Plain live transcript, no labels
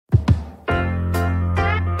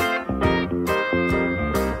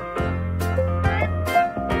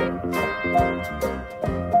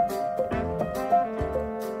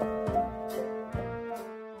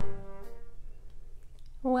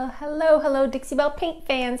Hello, Dixie Belle paint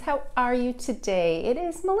fans. How are you today? It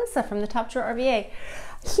is Melissa from the Top Drawer RVA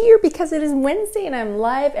here because it is Wednesday and I'm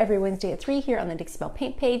live every Wednesday at 3 here on the Dixie Belle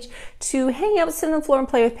paint page to hang out, sit on the floor and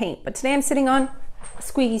play with paint. But today I'm sitting on a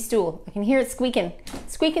squeaky stool. I can hear it squeaking,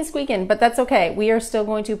 but that's okay. We are still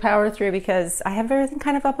going to power through because I have everything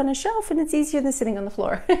kind of up on a shelf and it's easier than sitting on the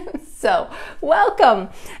floor. So welcome.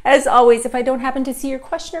 As always, if I don't happen to see your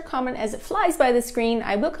question or comment as it flies by the screen,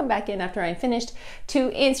 I will come back in after I'm finished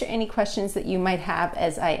to answer any questions that you might have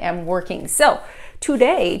as I am working. So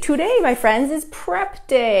today, my friends, is prep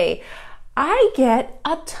day. I get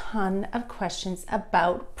a ton of questions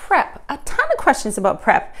about prep,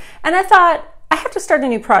 and I thought, I have to start a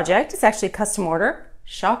new project. It's actually a custom order.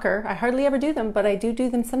 Shocker, I hardly ever do them, but I do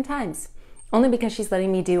them sometimes. Only because she's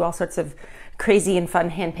letting me do all sorts of crazy and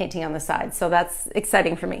fun hand painting on the side. So that's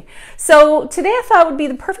exciting for me. So today I thought would be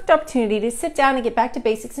the perfect opportunity to sit down and get back to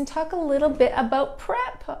basics and talk a little bit about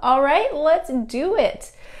prep. All right, let's do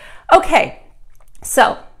it. Okay,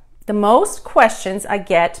 so the most questions I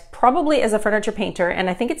get probably as a furniture painter, and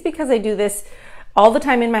I think it's because I do this all the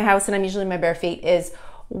time in my house and I'm usually in my bare feet, is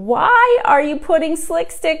why are you putting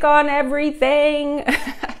slick stick on everything?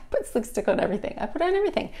 I put slick stick on everything. I put on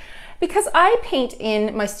everything because I paint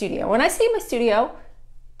in my studio. When I say my studio,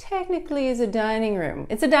 technically is a dining room.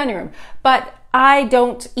 It's a dining room, but I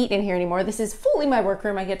don't eat in here anymore. This is fully my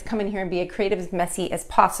workroom. I get to come in here and be as creative, as messy as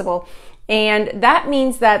possible. And that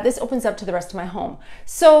means that this opens up to the rest of my home.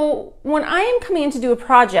 So when I am coming in to do a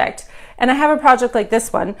project, and I have a project like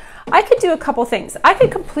this one, I could do a couple things. I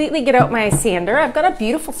could completely get out my sander. I've got a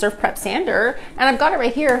beautiful Surf Prep sander, and I've got it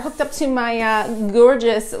right here hooked up to my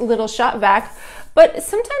gorgeous little shop vac. But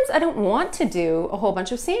sometimes I don't want to do a whole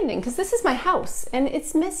bunch of sanding because this is my house and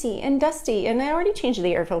it's messy and dusty and I already changed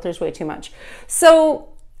the air filters way too much. So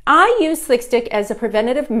I use slick stick as a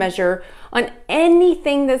preventative measure on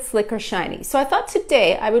anything that's slick or shiny. So I thought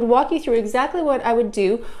today I would walk you through exactly what I would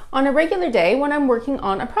do on a regular day when I'm working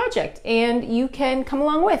on a project and you can come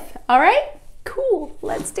along with. All right? Cool,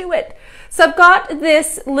 let's do it. So I've got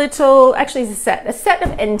this little, actually it's a set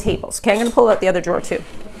of end tables. Okay, I'm gonna pull out the other drawer too.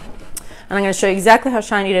 And I'm going to show you exactly how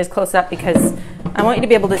shiny it is close up because I want you to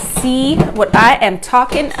be able to see what I am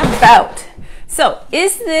talking about. So,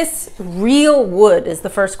 is this real wood is the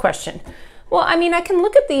first question. Well, I mean, I can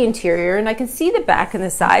look at the interior and I can see the back and the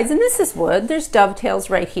sides, and this is wood. There's dovetails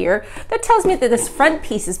right here. That tells me that this front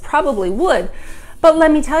piece is probably wood. But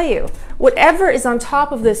let me tell you, whatever is on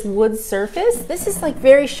top of this wood surface, this is like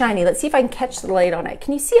very shiny. Let's see if I can catch the light on it.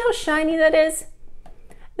 Can you see how shiny that is?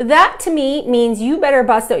 That to me means you better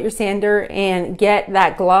bust out your sander and get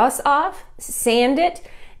that gloss off, sand it,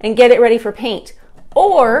 and get it ready for paint.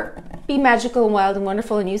 Or be magical and wild and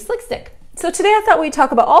wonderful and use slick stick. So today I thought we'd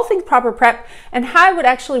talk about all things proper prep and how I would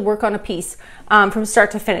actually work on a piece from start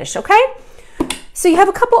to finish, okay? So you have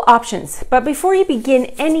a couple options, but before you begin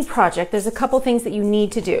any project, there's a couple things that you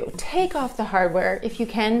need to do. Take off the hardware if you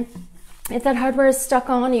can. If that hardware is stuck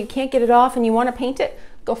on and you can't get it off and you want to paint it,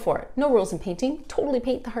 go for it. No rules in painting. Totally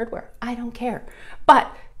paint the hardware. I don't care.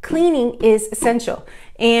 But cleaning is essential.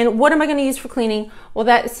 And what am I going to use for cleaning? Well,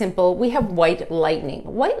 that is simple. We have White Lightning.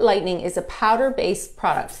 White Lightning is a powder-based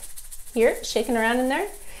product. Here, shaking around in there.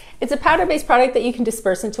 It's a powder-based product that you can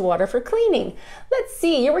disperse into water for cleaning. Let's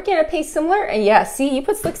see, you're working on a paste similar? And yeah, see, you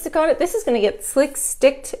put slick stick on it. This is going to get slick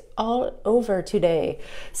sticked all over today.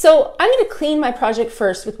 So I'm going to clean my project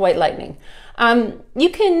first with White Lightning. You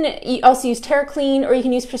can also use Terra Clean or you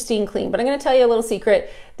can use Pristine Clean, but I'm going to tell you a little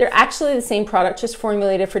secret. They're actually the same product, just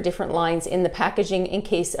formulated for different lines in the packaging in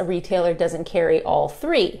case a retailer doesn't carry all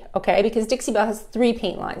three, okay? Because Dixie Belle has 3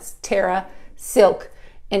 paint lines, Terra, Silk,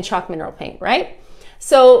 and Chalk Mineral Paint, right?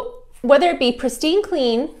 So whether it be Pristine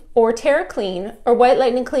Clean or Terra Clean or White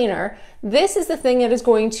Lightning Cleaner, this is the thing that is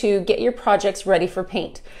going to get your projects ready for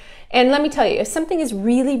paint. And let me tell you, if something is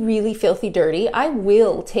really, really filthy dirty, I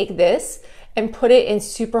will take this and put it in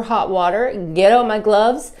super hot water, get out my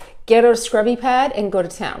gloves, get out a scrubby pad, and go to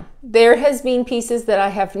town. There has been pieces that I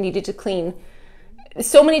have needed to clean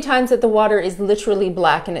so many times that the water is literally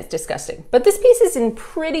black and it's disgusting. But this piece is in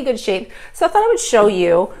pretty good shape, so I thought I would show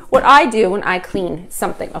you what I do when I clean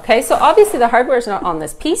something, okay? So obviously the hardware is not on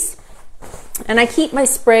this piece. And I keep my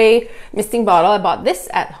spray misting bottle. I bought this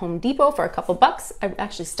at Home Depot for a couple bucks. I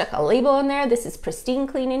actually stuck a label in there. This is Pristine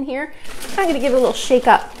Clean in here. I'm gonna give it a little shake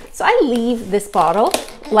up. So I leave this bottle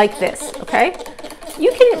like this, okay?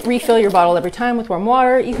 You can refill your bottle every time with warm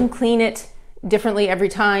water. You can clean it differently every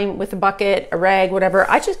time with a bucket, a rag, whatever.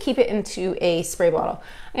 I just keep it into a spray bottle.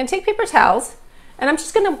 I'm gonna take paper towels and I'm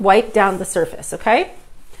just gonna wipe down the surface, okay?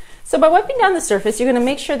 So by wiping down the surface, you're gonna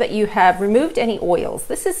make sure that you have removed any oils.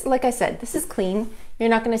 This is, like I said, this is clean. You're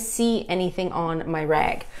not gonna see anything on my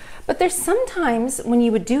rag. But there's sometimes when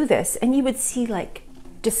you would do this and you would see like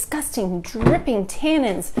disgusting, dripping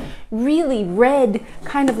tannins, really red,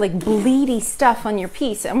 kind of like bleedy stuff on your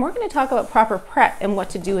piece. And we're gonna talk about proper prep and what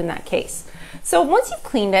to do in that case. So once you've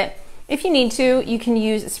cleaned it, if you need to, you can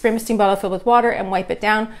use a spray misting bottle filled with water and wipe it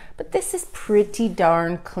down, but this is pretty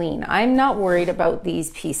darn clean. I'm not worried about these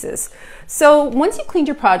pieces. So once you've cleaned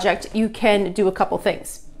your project, you can do a couple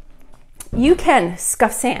things. You can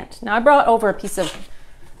scuff sand. Now I brought over a piece of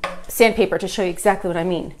sandpaper to show you exactly what I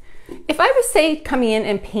mean. If I was, say, coming in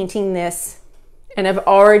and painting this and I've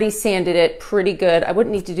already sanded it pretty good, I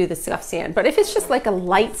wouldn't need to do the scuff sand. But if it's just like a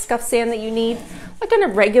light scuff sand that you need, like on a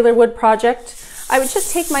regular wood project, I would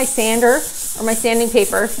just take my sander or my sanding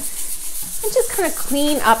paper and just kind of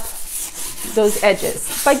clean up those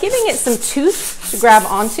edges. By giving it some tooth to grab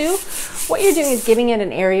onto, what you're doing is giving it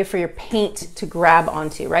an area for your paint to grab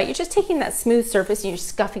onto, right? You're just taking that smooth surface and you're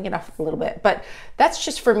scuffing it off a little bit. But that's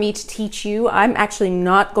just for me to teach you. I'm actually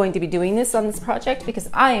not going to be doing this on this project because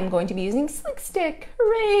I am going to be using Slick Stick.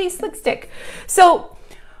 Hooray, Slick Stick. So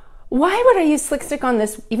why would I use Slick Stick on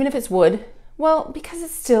this, even if it's wood? Well, because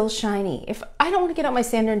it's still shiny. If I don't want to get out my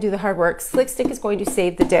sander and do the hard work, Slick Stick is going to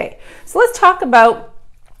save the day. So let's talk about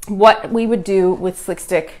what we would do with Slick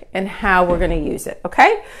Stick and how we're going to use it,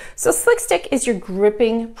 okay? So Slick Stick is your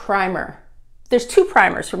gripping primer. There's two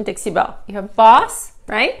primers from Dixie Belle. You have Boss,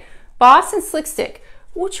 right? Boss and Slick Stick.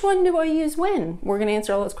 Which one do I use when? We're going to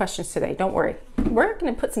answer all those questions today. Don't worry. We're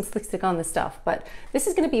going to put some Slick Stick on this stuff, but this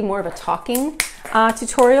is going to be more of a talking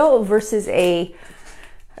tutorial versus a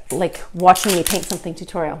like watching me paint something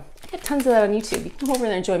tutorial. I got tons of that on YouTube. You can come over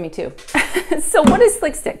there and join me too. So what is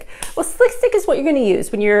Slick Stick? Well, Slick Stick is what you're going to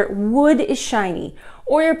use when your wood is shiny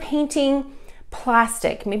or you're painting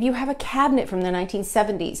plastic. Maybe you have a cabinet from the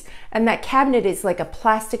 1970s and that cabinet is like a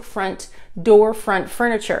plastic front, door front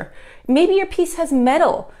furniture. Maybe your piece has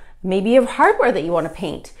metal. Maybe you have hardware that you want to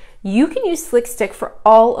paint. You can use Slick Stick for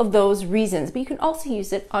all of those reasons, but you can also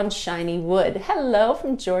use it on shiny wood. Hello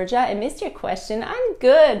from Georgia. I missed your question. I'm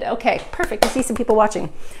good. Okay, perfect. I see some people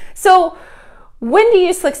watching. So when do you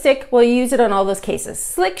use Slick Stick? Well, you use it on all those cases.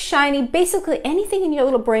 Slick, shiny, basically anything in your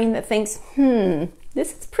little brain that thinks,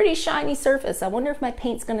 this is pretty shiny surface. I wonder if my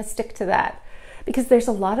paint's gonna stick to that. Because there's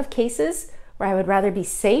a lot of cases where I would rather be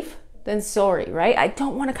safe than sorry, right? I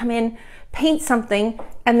don't wanna come in, paint something,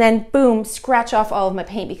 and then boom, scratch off all of my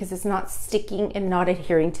paint because it's not sticking and not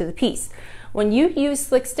adhering to the piece. When you use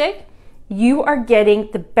Slick Stick, you are getting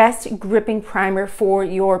the best gripping primer for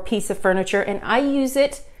your piece of furniture, and I use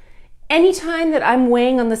it anytime that I'm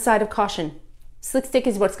weighing on the side of caution. Slick Stick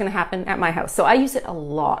is what's gonna happen at my house, so I use it a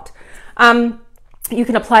lot. You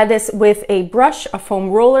can apply this with a brush, a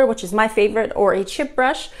foam roller, which is my favorite, or a chip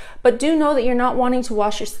brush, but do know that you're not wanting to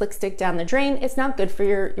wash your Slick Stick down the drain. It's not good for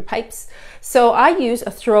your pipes. So I use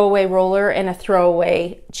a throwaway roller and a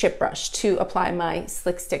throwaway chip brush to apply my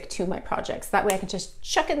Slick Stick to my projects. That way I can just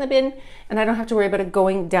chuck it in the bin and I don't have to worry about it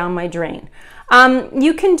going down my drain.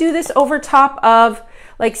 You can do this over top of,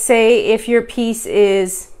 like say if your piece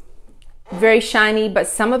is very shiny, but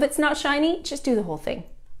some of it's not shiny, just do the whole thing.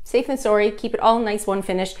 Safe and sorry, keep it all nice one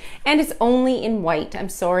finish, and it's only in white. I'm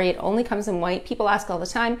sorry, it only comes in white. People ask all the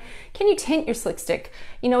time, can you tint your Slick Stick?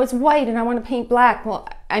 You know, it's white and I want to paint black. Well,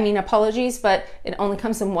 I mean, apologies, but it only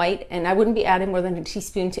comes in white, and I wouldn't be adding more than a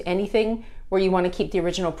teaspoon to anything where you want to keep the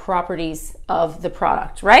original properties of the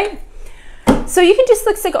product, right? So you can do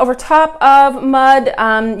Slick Stick over top of mud.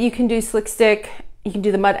 You can do Slick Stick, you can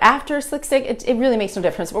do the mud after Slick Stick. It really makes no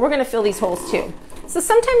difference, but we're going to fill these holes too. So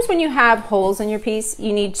sometimes when you have holes in your piece,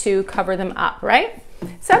 you need to cover them up, right?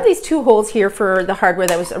 So I have these two holes here for the hardware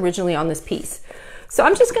that was originally on this piece. So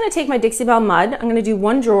I'm just gonna take my Dixie Belle mud. I'm gonna do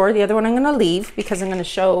one drawer, the other one I'm gonna leave because I'm gonna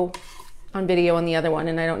show on video on the other one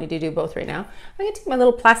and I don't need to do both right now. I'm gonna take my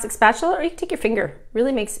little plastic spatula, or you can take your finger.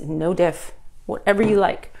 Really makes no diff, whatever you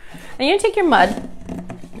like. And you're gonna take your mud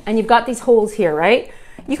and you've got these holes here, right?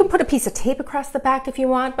 You can put a piece of tape across the back if you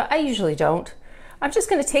want, but I usually don't. I'm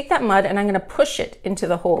just gonna take that mud and I'm gonna push it into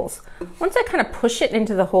the holes. Once I kind of push it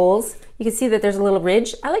into the holes, you can see that there's a little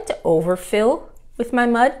ridge. I like to overfill with my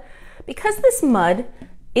mud. Because this mud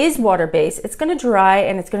is water-based, it's gonna dry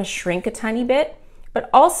and it's gonna shrink a tiny bit, but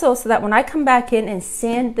also so that when I come back in and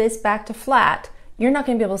sand this back to flat, you're not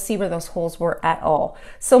gonna be able to see where those holes were at all.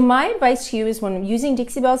 So my advice to you is when using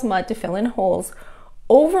Dixie Belle's mud to fill in holes,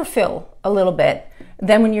 overfill a little bit.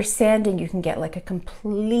 Then when you're sanding, you can get like a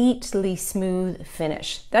completely smooth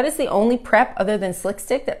finish. That is the only prep other than Slick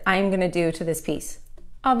Stick that I'm gonna do to this piece.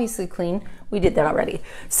 Obviously clean, we did that already.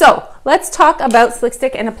 So let's talk about Slick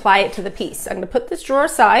Stick and apply it to the piece. I'm gonna put this drawer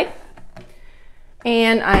aside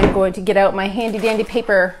And I'm going to get out my handy dandy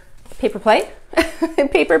paper plate,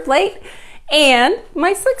 paper plate, and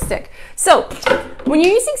my slick stick. So when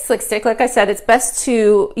you're using slick stick, like I said, it's best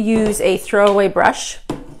to use a throwaway brush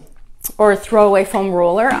or a throwaway foam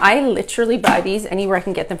roller. I literally buy these anywhere I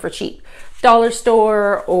can get them for cheap. Dollar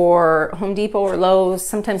store or Home Depot or Lowe's,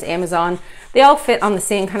 sometimes Amazon. They all fit on the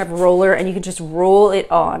same kind of roller and you can just roll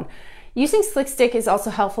it on. Using slick stick is also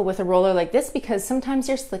helpful with a roller like this because sometimes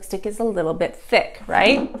your slick stick is a little bit thick,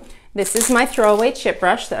 right? This is my throwaway chip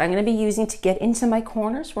brush that I'm going to be using to get into my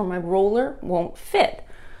corners where my roller won't fit.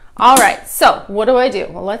 All right, so what do?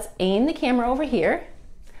 Well, let's aim the camera over here.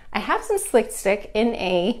 I have some slick stick in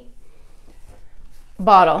a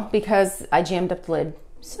bottle because I jammed up the lid.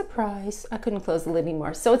 Surprise, I couldn't close the lid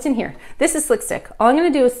anymore. So it's in here. This is slick stick. All I'm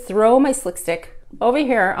going to do is throw my slick stick over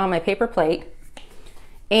here on my paper plate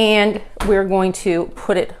and we're going to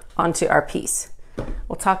put it onto our piece.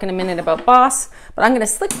 We'll talk in a minute about Boss, but I'm going to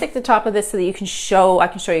slick stick the top of this so that I can show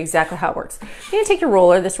you exactly how it works. You're going to take your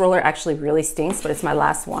roller. This roller actually really stinks, but it's my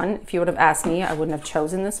last one. If you would have asked me, I wouldn't have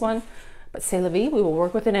chosen this one, but c'est la vie, we will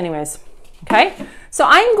work with it anyways. Okay, so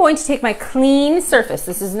I'm going to take my clean surface.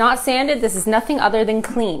 This is not sanded. This is nothing other than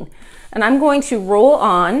clean. And I'm going to roll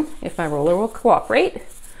on, if my roller will cooperate,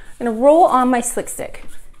 I'm going to roll on my slick stick.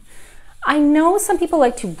 I know some people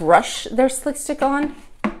like to brush their slick stick on,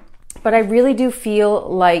 but I really do feel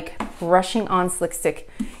like brushing on slick stick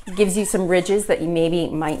gives you some ridges that you maybe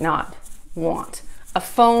might not want. A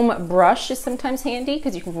foam brush is sometimes handy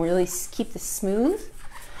because you can really keep this smooth,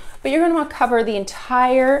 but you're going to want to cover the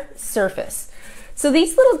entire surface. So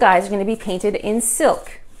these little guys are going to be painted in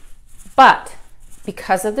silk, but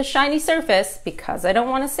because of the shiny surface, because I don't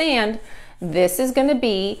want to sand, this is going to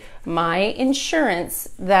be my insurance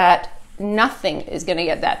that nothing is going to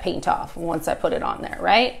get that paint off once I put it on there,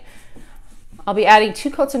 right? I'll be adding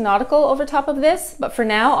 2 coats of nautical over top of this, but for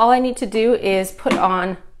now, all I need to do is put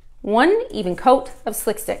on 1 even coat of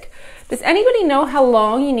slick stick. Does anybody know how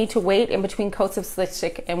long you need to wait in between coats of slick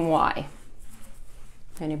stick and why?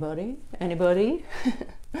 Anybody? Anybody?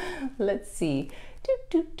 Let's see.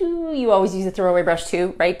 You always use a throwaway brush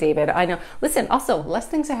too, right, David? I know. Listen, also, less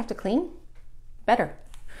things I have to clean, better.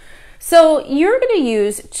 So you're going to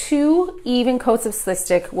use 2 even coats of slick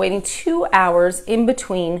stick, waiting 2 hours in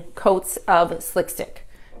between coats of slick stick.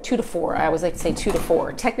 2 to 4. I always like to say 2 to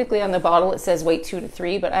 4. Technically on the bottle it says wait 2 to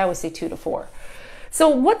 3, but I always say 2 to 4. So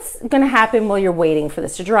what's going to happen while you're waiting for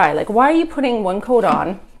this to dry? Like, why are you putting 1 coat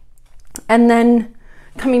on and then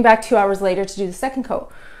coming back 2 hours later to do the second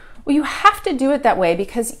coat? Well, you have to do it that way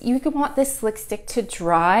because you want this slick stick to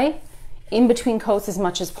dry in between coats as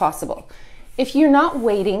much as possible. If you're not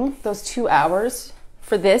waiting those 2 hours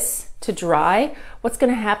for this to dry, what's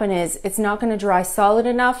going to happen is it's not going to dry solid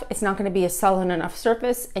enough, it's not going to be a solid enough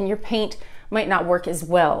surface, and your paint might not work as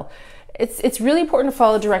well. It's really important to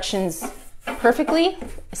follow directions perfectly,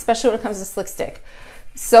 especially when it comes to slick stick.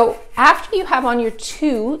 So after you have on your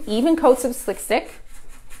 2 even coats of slick stick,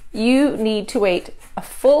 you need to wait a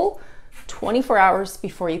full 24 hours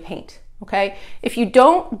before you paint, okay? If you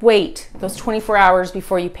don't wait those 24 hours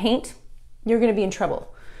before you paint, you're going to be in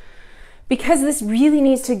trouble because this really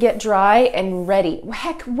needs to get dry and ready.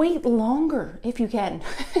 Heck, wait longer if you can.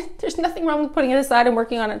 There's nothing wrong with putting it aside and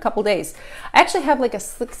working on it a couple days. I actually have like a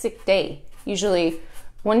slick stick day. Usually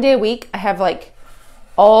 1 day a week, I have like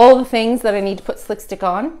all the things that I need to put slick stick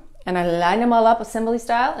on and I line them all up assembly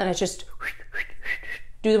style and I just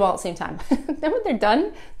do them all at the same time. Then when they're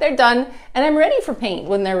done, and I'm ready for paint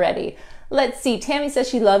when they're ready. Let's see, Tammy says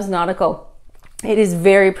she loves nautical. It is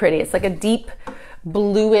very pretty. It's like a deep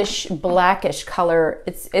bluish, blackish color.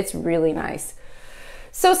 It's really nice.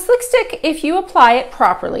 So slick stick, if you apply it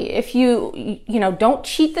properly, if you don't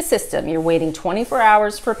cheat the system, you're waiting 24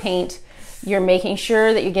 hours for paint, you're making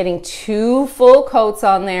sure that you're getting 2 full coats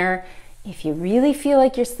on there. If you really feel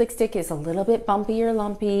like your slick stick is a little bit bumpy or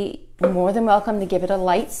lumpy, you're more than welcome to give it a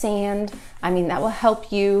light sand. I mean, that will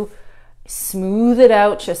help you smooth it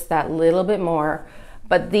out just that little bit more.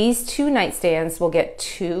 But these 2 nightstands will get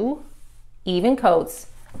 2 even coats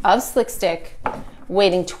of slick stick,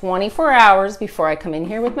 waiting 24 hours before I come in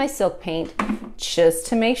here with my silk paint, just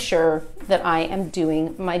to make sure that I am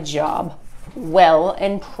doing my job well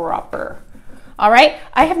and proper. All right,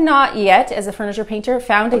 I have not yet, as a furniture painter,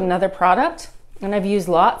 found another product, and I've used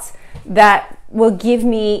lots, that will give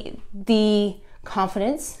me the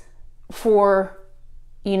confidence for,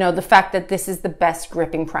 the fact that this is the best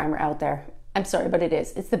gripping primer out there. I'm sorry, but it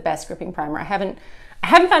is. It's the best gripping primer. I haven't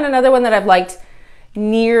found another one that I've liked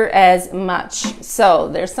near as much. So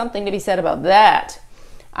there's something to be said about that.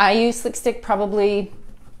 I use slick stick probably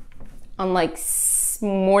on like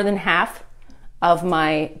more than half of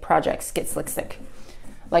my projects get slick stick.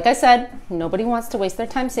 Like I said, nobody wants to waste their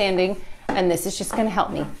time sanding, and this is just gonna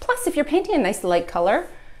help me. Plus, if you're painting a nice light color,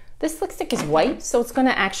 this slick stick is white, so it's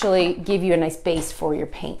gonna actually give you a nice base for your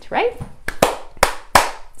paint, right?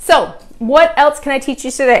 So, what else can I teach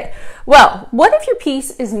you today? Well, what if your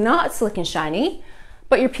piece is not slick and shiny,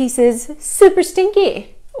 but your piece is super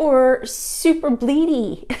stinky or super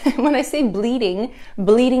bleedy? When I say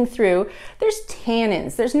bleeding through, there's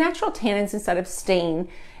tannins. There's natural tannins inside of stain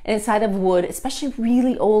and inside of wood, especially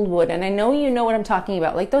really old wood. And I know you know what I'm talking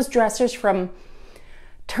about, like those dressers from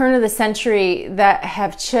turn of the century that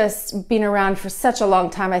have just been around for such a long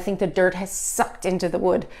time. I think the dirt has sucked into the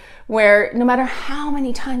wood, where no matter how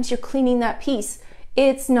many times you're cleaning that piece,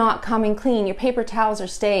 it's not coming clean. Your paper towels are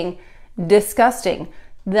staying disgusting.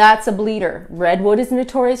 That's a bleeder. Redwood is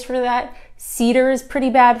notorious for that. Cedar is pretty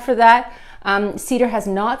bad for that. Cedar has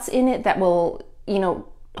knots in it that will,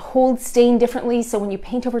 hold stain differently. So when you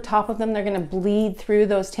paint over top of them, they're going to bleed through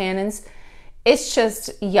those tannins. It's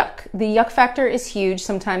just yuck. The yuck factor is huge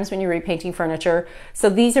sometimes when you're repainting furniture. So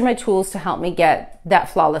these are my tools to help me get that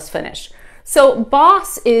flawless finish. So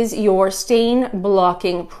Boss is your stain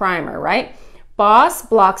blocking primer, right? Boss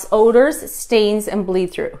blocks odors, stains, and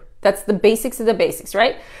bleed through. That's the basics of the basics,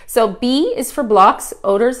 right? So B is for blocks,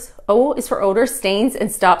 odors, O is for odors, stains, and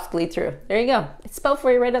stops bleed through. There you go. It's spelled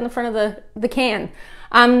for you right on the front of the can.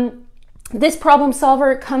 This problem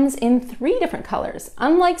solver comes in 3 different colors.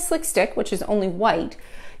 Unlike Slick Stick, which is only white,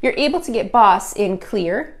 you're able to get Boss in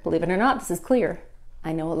clear. Believe it or not, this is clear.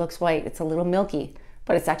 I know it looks white, it's a little milky,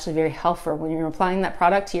 but it's actually very helpful. When you're applying that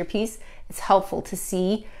product to your piece, it's helpful to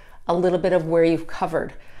see a little bit of where you've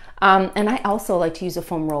covered. And I also like to use a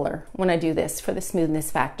foam roller when I do this for the smoothness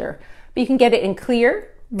factor. But you can get it in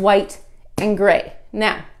clear, white, and gray.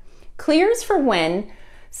 Now, clear is for when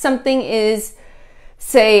something is,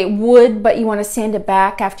 say, wood, but you want to sand it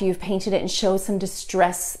back after you've painted it and show some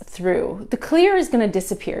distress through. The clear is going to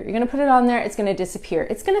disappear. You're going to put it on there, it's going to disappear.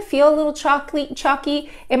 It's going to feel a little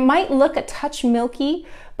chalky. It might look a touch milky,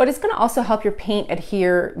 but it's going to also help your paint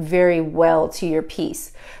adhere very well to your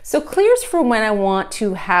piece. So clear is for when I want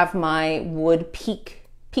to have my wood peek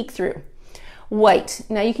through. White.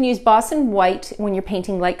 Now you can use Boss in white when you're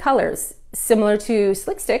painting light colors, similar to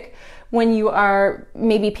Slick Stick. When you are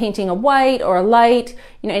maybe painting a white or a light,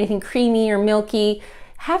 anything creamy or milky,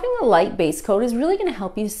 having a light base coat is really going to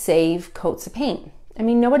help you save coats of paint. I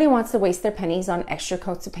mean, nobody wants to waste their pennies on extra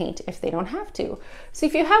coats of paint if they don't have to. So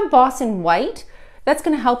if you have Boss in white, that's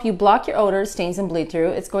going to help you block your odors, stains, and bleed through.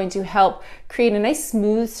 It's going to help create a nice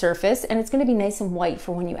smooth surface, and it's going to be nice and white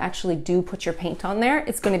for when you actually do put your paint on there.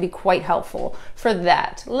 It's going to be quite helpful for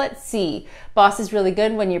that. Let's see. Boss is really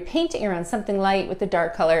good when you're painting around something light with the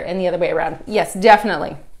dark color, and the other way around. Yes,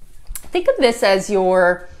 definitely. Think of this as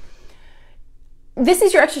this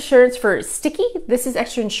is your extra insurance for sticky. This is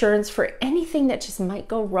extra insurance for anything that just might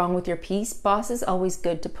go wrong with your piece. Boss is always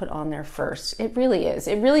good to put on there first. It really is.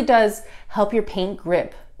 It really does help your paint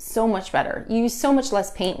grip so much better. You use so much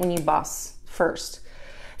less paint when you Boss first.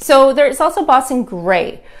 So there's also Boss in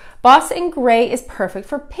gray. Boss in gray is perfect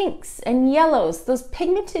for pinks and yellows, those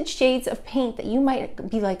pigmented shades of paint that you might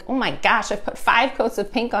be like, oh my gosh, I've put 5 coats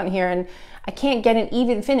of pink on here and I can't get an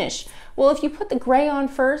even finish. Well, if you put the gray on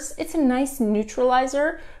first, it's a nice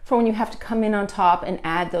neutralizer for when you have to come in on top and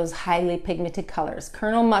add those highly pigmented colors.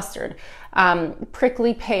 Kernel mustard,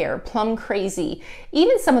 prickly pear, plum crazy,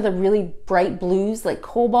 even some of the really bright blues like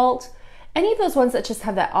cobalt, any of those ones that just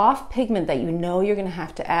have that off pigment that you're going to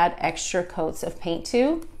have to add extra coats of paint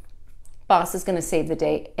to, Boss is going to save the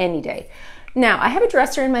day any day. Now, I have a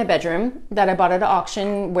dresser in my bedroom that I bought at an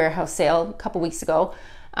auction warehouse sale a couple weeks ago.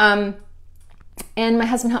 And my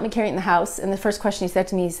husband helped me carry it in the house. And the first question he said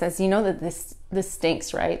to me, he says, you know that this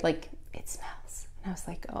stinks, right? Like, it smells. And I was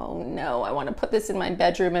like, oh no, I want to put this in my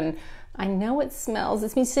bedroom. And I know it smells.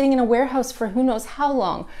 It's been sitting in a warehouse for who knows how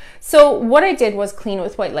long. So what I did was clean it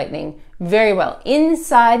with White Lightning very well,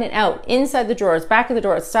 inside and out, inside the drawers, back of the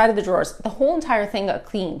drawers, side of the drawers. The whole entire thing got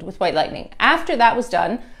cleaned with White Lightning. After that was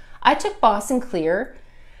done, I took Boss in Clear.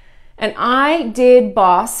 And I did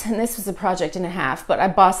Boss, and this was a project and a half, but I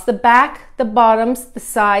bossed the back, the bottoms, the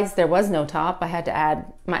sides. There was no top. I had to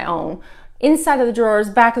add my own. Inside of the drawers,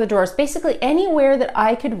 back of the drawers, basically anywhere that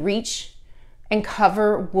I could reach and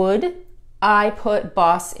cover wood, I put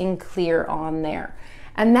Boss in Clear on there.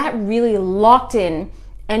 And that really locked in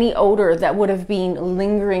any odor that would have been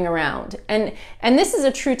lingering around. And this is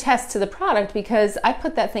a true test to the product because I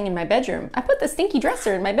put that thing in my bedroom. I put the stinky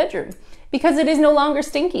dresser in my bedroom because it is no longer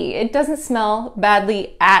stinky. It doesn't smell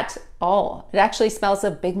badly at all. It actually smells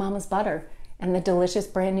of Big Mama's butter and the delicious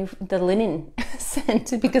brand new, the linen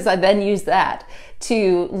scent, because I then use that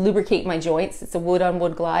to lubricate my joints. It's a wood on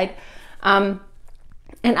wood glide. And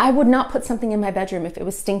I would not put something in my bedroom if it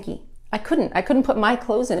was stinky. I couldn't put my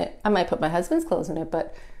clothes in it. I might put my husband's clothes in it,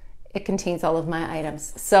 but it contains all of my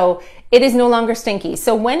items. So it is no longer stinky.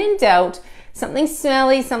 So when in doubt, something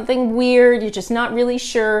smelly, something weird, you're just not really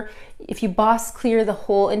sure, if you Boss Clear the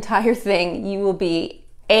whole entire thing, you will be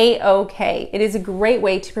A-okay. It is a great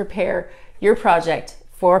way to prepare your project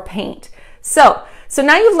for paint. So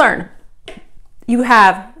now you've learned. You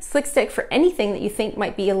have Slick Stick for anything that you think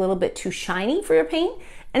might be a little bit too shiny for your paint,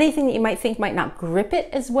 anything that you might think might not grip it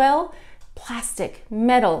as well. Plastic,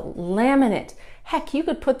 metal, laminate. Heck, you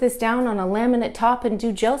could put this down on a laminate top and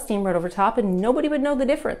do gel steam right over top and nobody would know the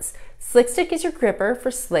difference. Slick Stick is your gripper for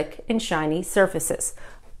slick and shiny surfaces.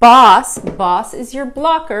 Boss is your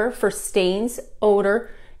blocker for stains, odor,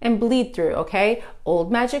 and bleed through, okay?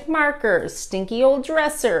 Old magic markers, stinky old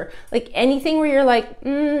dresser, like anything where you're like,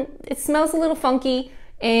 it smells a little funky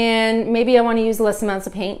and maybe I want to use less amounts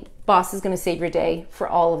of paint. Boss is going to save your day for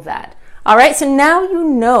all of that. All right, so now you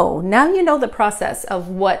know the process of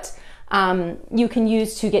what you can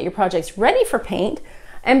use to get your projects ready for paint.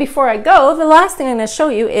 And before I go, the last thing I'm going to show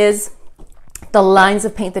you is the lines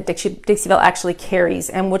of paint that Dixie Belle actually carries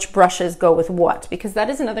and which brushes go with what, because that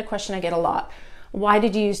is another question I get a lot. Why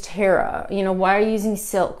did you use Terra? You know, why are you using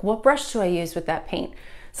silk? What brush do I use with that paint?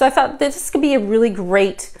 So I thought that this could be a really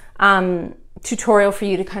great tutorial for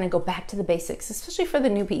you to kind of go back to the basics, especially for the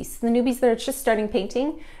newbies that are just starting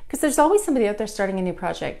painting, because there's always somebody out there starting a new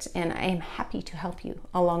project, and I am happy to help you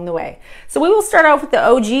along the way. So we will start off with the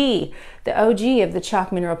OG of the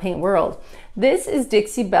chalk mineral paint world. This is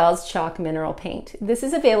Dixie Belle's chalk mineral paint. This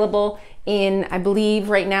is available in, I believe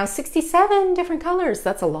right now, 67 different colors.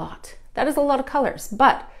 That's a lot. That is a lot of colors,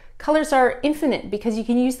 but colors are infinite because you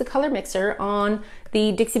can use the color mixer on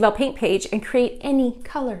the Dixie Belle paint page and create any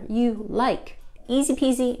color you like. Easy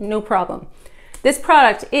peasy, no problem. This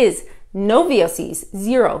product is no VOCs,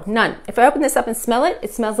 zero, none. If I open this up and smell it,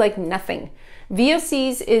 it smells like nothing.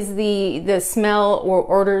 VOCs is the smell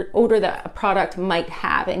or odor that a product might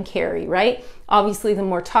have and carry, right? Obviously, the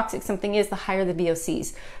more toxic something is, the higher the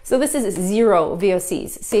VOCs. So this is zero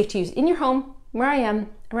VOCs, safe to use in your home, where I am,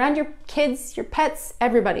 around your kids, your pets,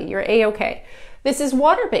 everybody, you're A-okay. This is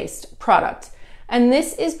water-based product, and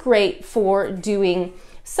this is great for doing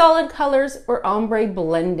solid colors or ombre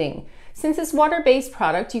blending. Since it's water-based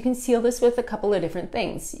product, you can seal this with a couple of different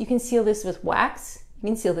things. You can seal this with wax, you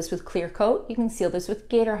can seal this with clear coat, you can seal this with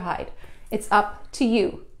gator hide. It's up to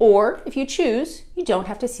you. Or if you choose, you don't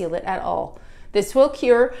have to seal it at all. This will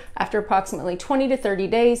cure after approximately 20 to 30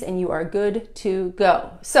 days and you are good to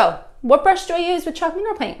go. So what brush do I use with chalk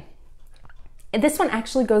mineral paint? And this one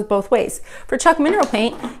actually goes both ways. For chalk mineral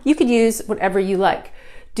paint, you could use whatever you like.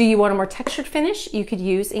 Do you want a more textured finish? You could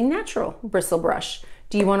use a natural bristle brush.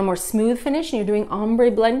 Do you want a more smooth finish and you're doing ombre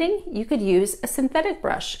blending? You could use a synthetic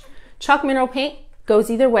brush. Chalk mineral paint goes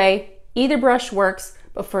either way. Either brush works,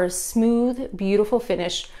 but for a smooth, beautiful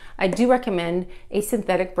finish, I do recommend a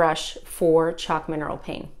synthetic brush for chalk mineral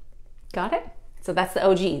paint. Got it? So that's the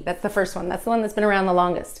OG. That's the first one. That's the one that's been around the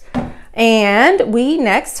longest. And we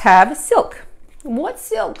next have silk. What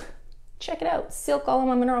silk? Check it out. Silk all in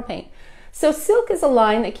one mineral paint. So silk is a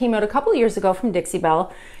line that came out a couple years ago from Dixie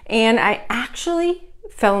Belle, and I actually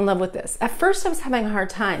fell in love with this. At first I was having a hard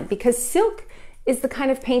time because silk is the kind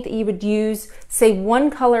of paint that you would use, say, one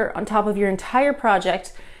color on top of your entire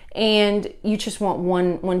project and you just want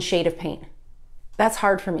one shade of paint. That's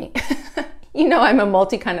hard for me. You know, I'm a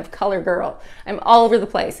multi kind of color girl. I'm all over the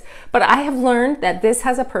place. But I have learned that this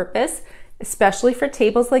has a purpose, especially for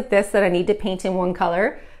tables like this that I need to paint in one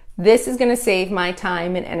color. This is gonna save my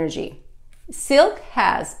time and energy. Silk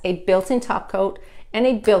has a built-in top coat and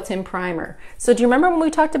a built-in primer. So do you remember when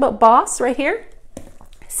we talked about Boss right here?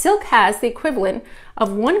 Silk has the equivalent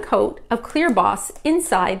of one coat of clear Boss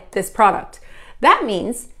inside this product. That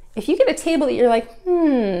means if you get a table that you're like,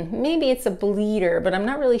 maybe it's a bleeder, but I'm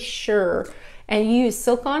not really sure, and you use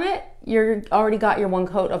silk on it, you're already got your one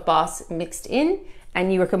coat of Boss mixed in,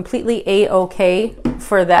 and you are completely A-okay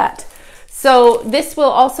for that. So this will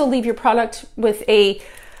also leave your product with a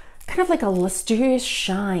kind of like a lustrous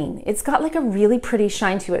shine. It's got like a really pretty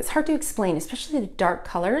shine to it. It's hard to explain, especially the dark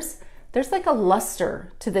colors. There's like a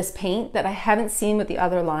luster to this paint that I haven't seen with the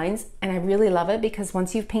other lines, and I really love it because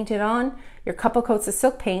once you've painted on your couple coats of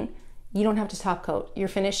silk paint, you don't have to top coat. You're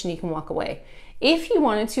finished and you can walk away. If you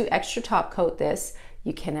wanted to extra top coat this,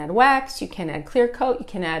 you can add wax, you can add clear coat, you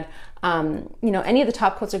can add, you know, any of the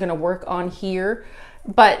top coats are gonna work on here,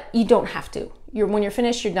 but you don't have to. When you're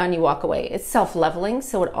finished, you're done, you walk away. It's self-leveling,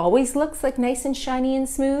 so it always looks like nice and shiny and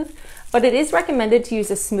smooth, but it is recommended to use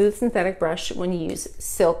a smooth synthetic brush when you use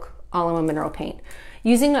silk all-in-one mineral paint.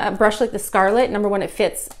 Using a brush like the Scarlet, number one, it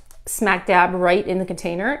fits smack dab right in the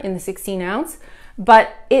container in the 16 ounce,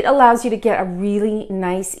 but it allows you to get a really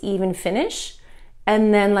nice even finish.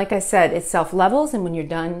 And then, like I said, it self-levels, and when you're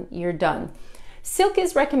done, you're done. Silk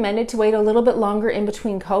is recommended to wait a little bit longer in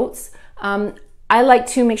between coats. I like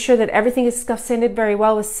to make sure that everything is scuff sanded very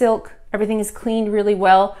well with silk. Everything is cleaned really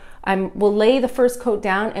well. I will lay the first coat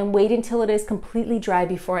down and wait until it is completely dry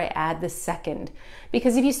before I add the second.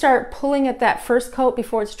 Because if you start pulling at that first coat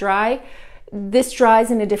before it's dry, this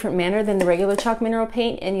dries in a different manner than the regular chalk mineral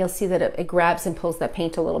paint, and you'll see that it grabs and pulls that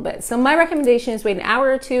paint a little bit. So my recommendation is wait an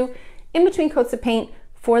hour or two in between coats of paint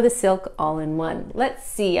for the silk all-in-one. Let's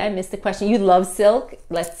see, I missed the question. You love silk?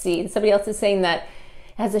 Let's see. And somebody else is saying that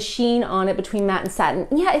it has a sheen on it between matte and satin.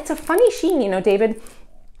 Yeah, it's a funny sheen, you know, David.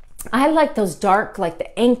 I like those dark, like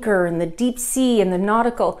the Anchor and the Deep Sea and the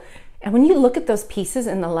Nautical. And when you look at those pieces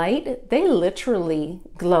in the light, they literally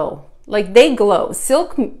glow. Like, they glow.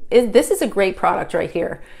 Silk, this is a great product right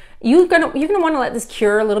here. You're gonna want to let this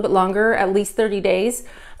cure a little bit longer, at least 30 days.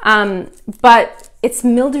 But it's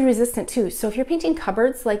mildew resistant too. So if you're painting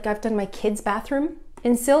cupboards, like I've done my kids' bathroom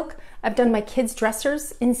in silk, I've done my kids'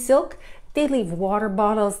 dressers in silk, they leave water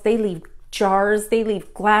bottles, they leave jars, they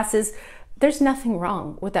leave glasses. There's nothing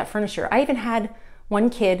wrong with that furniture. I even had one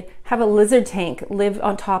kid have a lizard tank live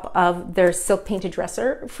on top of their silk painted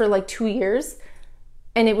dresser for like 2 years,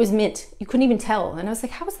 and it was mint. You couldn't even tell. And I was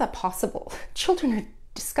like, how is that possible? Children are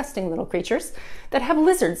disgusting little creatures that have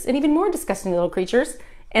lizards, and even more disgusting little creatures.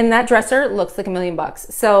 And that dresser looks like $1 million.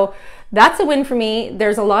 So that's a win for me.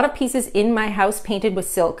 There's a lot of pieces in my house painted with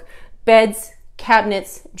silk. Beds,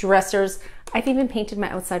 cabinets, dressers. I've even painted my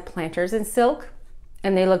outside planters in silk,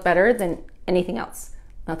 and they look better than anything else.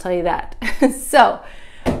 I'll tell you that. So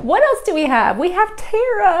what else do we have? We have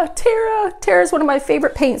Terra. Terra is one of my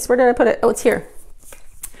favorite paints. Where did I put it? Oh, it's here.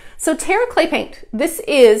 So Terra clay paint. This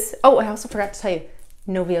is, oh, I also forgot to tell you,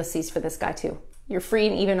 no VOCs for this guy too. You're free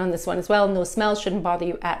and even on this one as well. No smells, shouldn't bother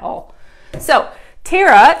you at all. So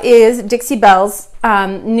Terra is Dixie Belle's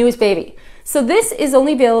newest baby. So this is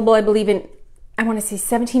only available, I believe, in, I want to say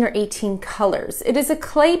 17 or 18 colors. It is a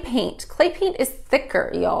clay paint. Clay paint is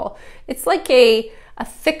thicker, y'all. It's like a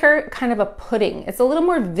thicker kind of a pudding. It's a little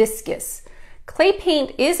more viscous. Clay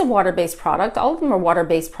paint is a water-based product. All of them are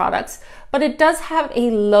water-based products, but it does have a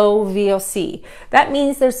low VOC. That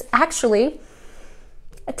means there's actually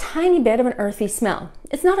a tiny bit of an earthy smell.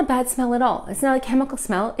 It's not a bad smell at all. It's not a chemical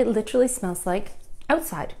smell. It literally smells like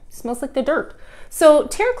outside. It smells like the dirt. So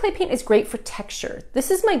Terra clay paint is great for texture. This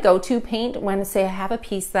is my go-to paint when, say, I have a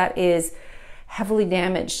piece that is heavily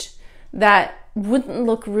damaged, that wouldn't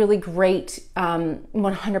look really great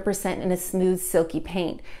 100% in a smooth, silky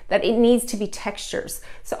paint, that it needs to be textures.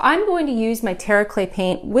 So I'm going to use my Terra clay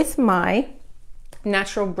paint with my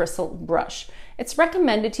natural bristle brush. It's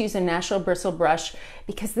recommended to use a natural bristle brush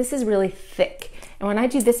because this is really thick. And when I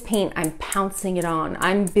do this paint, I'm pouncing it on.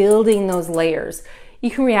 I'm building those layers. You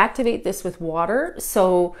can reactivate this with water.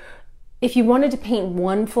 So if you wanted to paint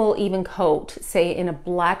one full even coat, say in a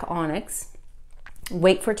black onyx,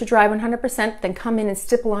 wait for it to dry 100%, then come in and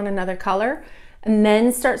stipple on another color, and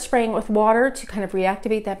then start spraying with water to kind of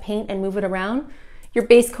reactivate that paint and move it around. Your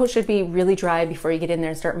base coat should be really dry before you get in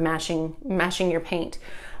there and start mashing your paint.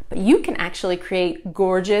 But you can actually create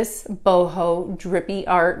gorgeous boho drippy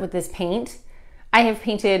art with this paint. I have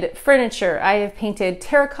painted furniture, I have painted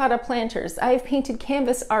terracotta planters, I have painted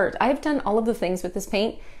canvas art. I've done all of the things with this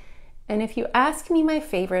paint. And if you ask me my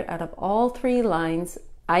favorite out of all three lines,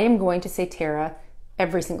 I am going to say Terra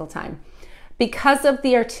every single time, because of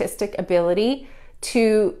the artistic ability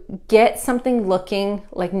to get something looking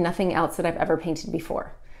like nothing else that I've ever painted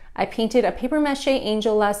before. I painted a paper mache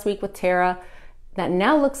angel last week with Terra that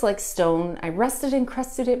now looks like stone. I rusted and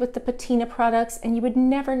crusted it with the patina products, and you would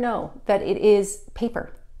never know that it is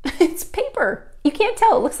paper. It's paper. You can't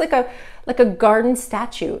tell. It looks like a garden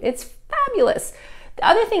statue. It's fabulous. The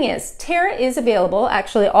other thing is, Terra is available.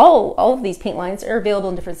 Actually, all of these paint lines are available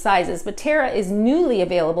in different sizes, but Terra is newly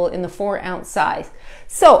available in the 4-ounce size.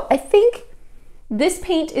 So I think this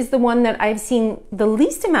paint is the one that I've seen the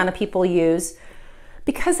least amount of people use,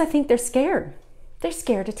 because I think they're scared. They're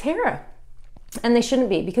scared of Terra. And they shouldn't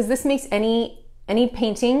be, because this makes any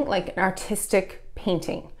painting like an artistic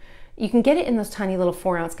painting. You can get it in those tiny little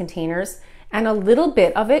 4-ounce containers, and a little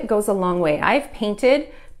bit of it goes a long way. I've painted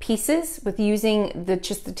pieces with using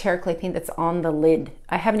just the Terra clay paint that's on the lid.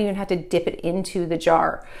 I haven't even had to dip it into the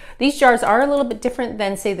jar. These jars are a little bit different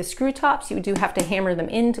than, say, the screw tops. You do have to hammer them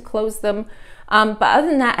in to close them. But other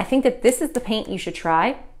than that, I think that this is the paint you should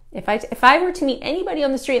try. If I were to meet anybody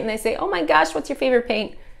on the street and they say, oh my gosh, what's your favorite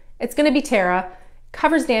paint? It's gonna be Terra.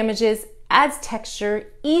 Covers damages, adds texture,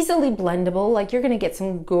 easily blendable. Like you're gonna get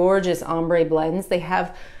some gorgeous ombre blends. They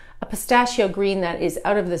have a pistachio green that is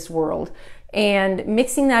out of this world. And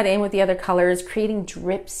mixing that in with the other colors, creating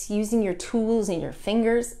drips, using your tools and your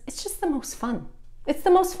fingers, it's just the most fun. It's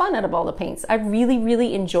the most fun out of all the paints. I really,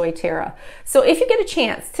 really enjoy Terra. So if you get a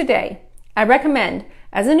chance today, I recommend,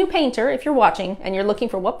 as a new painter, if you're watching and you're looking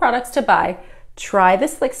for what products to buy, try the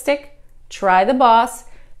Slick Stick, try the Boss,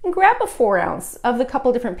 and grab a 4-ounce of the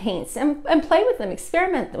couple different paints and play with them,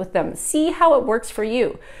 experiment with them, see how it works for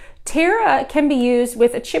you. Terra can be used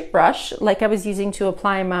with a chip brush, like I was using to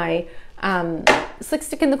apply my Slick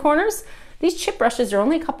Stick in the corners. These chip brushes are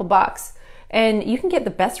only a couple bucks, and you can get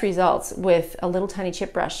the best results with a little tiny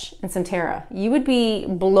chip brush and some Terra. You would be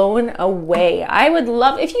blown away. I would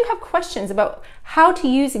love, if you have questions about how to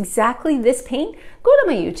use exactly this paint, go to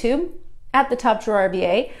my YouTube at the Top Drawer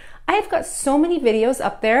RVA. I have got so many videos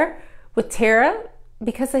up there with Terra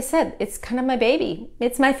because I said it's kind of my baby.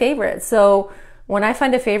 It's my favorite. So when I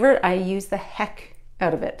find a favorite, I use the heck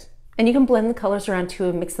out of it. And you can blend the colors around too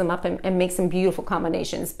and mix them up and make some beautiful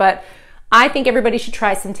combinations. But I think everybody should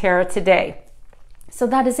try some Terra today. So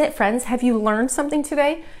that is it, friends. Have you learned something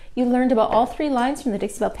today? You learned about all 3 lines from the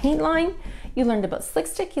Dixie Belle paint line. You learned about Slick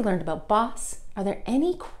Stick. You learned about Boss. Are there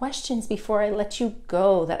any questions before I let you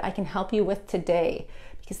go that I can help you with today?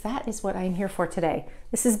 Because that is what I'm here for today.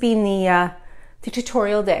 This has been the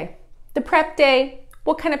tutorial day, the prep day.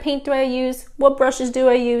 What kind of paint do I use? What brushes do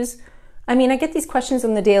I use? I mean, I get these questions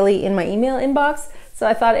on the daily in my email inbox, so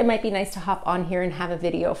I thought it might be nice to hop on here and have a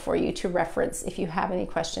video for you to reference if you have any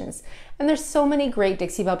questions. And there's so many great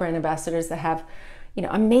Dixie Belle brand ambassadors that have, you know,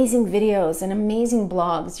 amazing videos and amazing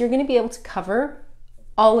blogs. You're going to be able to cover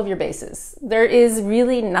all of your bases. There is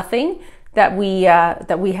really nothing that we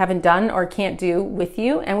haven't done or can't do with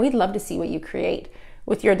you, and we'd love to see what you create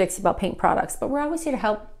with your Dixie Belle paint products. But we're always here to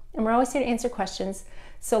help, and we're always here to answer questions.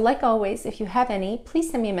 So like always, if you have any,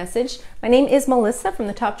 please send me a message. My name is Melissa from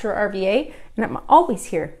the Top Drawer RVA, and I'm always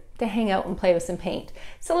here to hang out and play with some paint.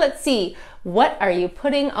 So let's see, what are you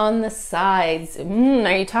putting on the sides?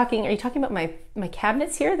 Are you talking about my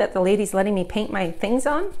cabinets here that the lady's letting me paint my things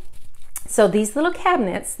on? So these little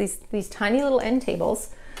cabinets, these tiny little end tables,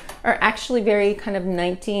 are actually very kind of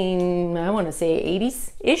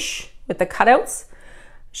 80s-ish with the cutouts.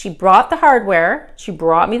 She brought the hardware, she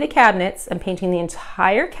brought me the cabinets. I'm painting the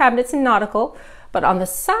entire cabinets in nautical, but on the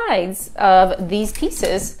sides of these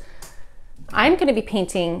pieces, I'm going to be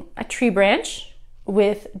painting a tree branch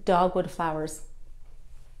with dogwood flowers.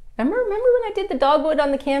 Remember when I did the dogwood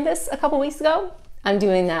on the canvas a couple weeks ago? I'm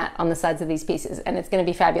doing that on the sides of these pieces, and it's going to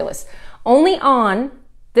be fabulous. Only on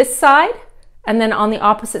this side and then on the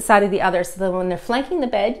opposite side of the other, so that when they're flanking the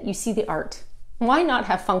bed, you see the art. Why not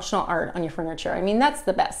have functional art on your furniture? I mean, that's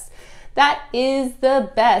the best. That is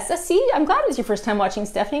the best. See, I'm glad it was your first time watching,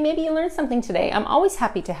 Stephanie. Maybe you learned something today. I'm always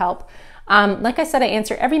happy to help. Like I said, I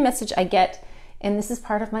answer every message I get, and this is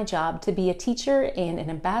part of my job, to be a teacher and an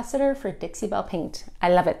ambassador for Dixie Belle Paint. I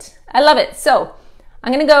love it. I love it. So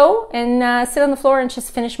I'm gonna go and sit on the floor and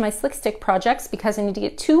just finish my Slick Stick projects, because I need to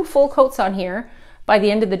get 2 full coats on here by the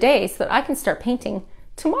end of the day so that I can start painting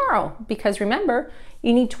tomorrow. Because remember,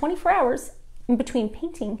 you need 24 hours in between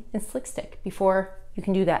painting and Slick Stick before you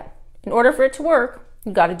can do that. In order for it to work,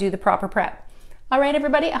 you got to do the proper prep. All right,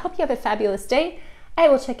 everybody, I hope you have a fabulous day. I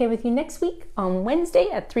will check in with you next week on Wednesday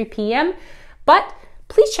at 3 p.m. But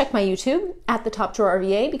please check my YouTube at the Top Drawer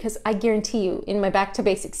RVA, because I guarantee you in my Back to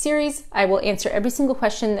Basics series, I will answer every single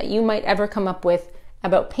question that you might ever come up with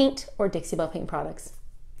about paint or Dixie Belle paint products.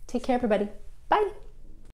 Take care, everybody. Bye.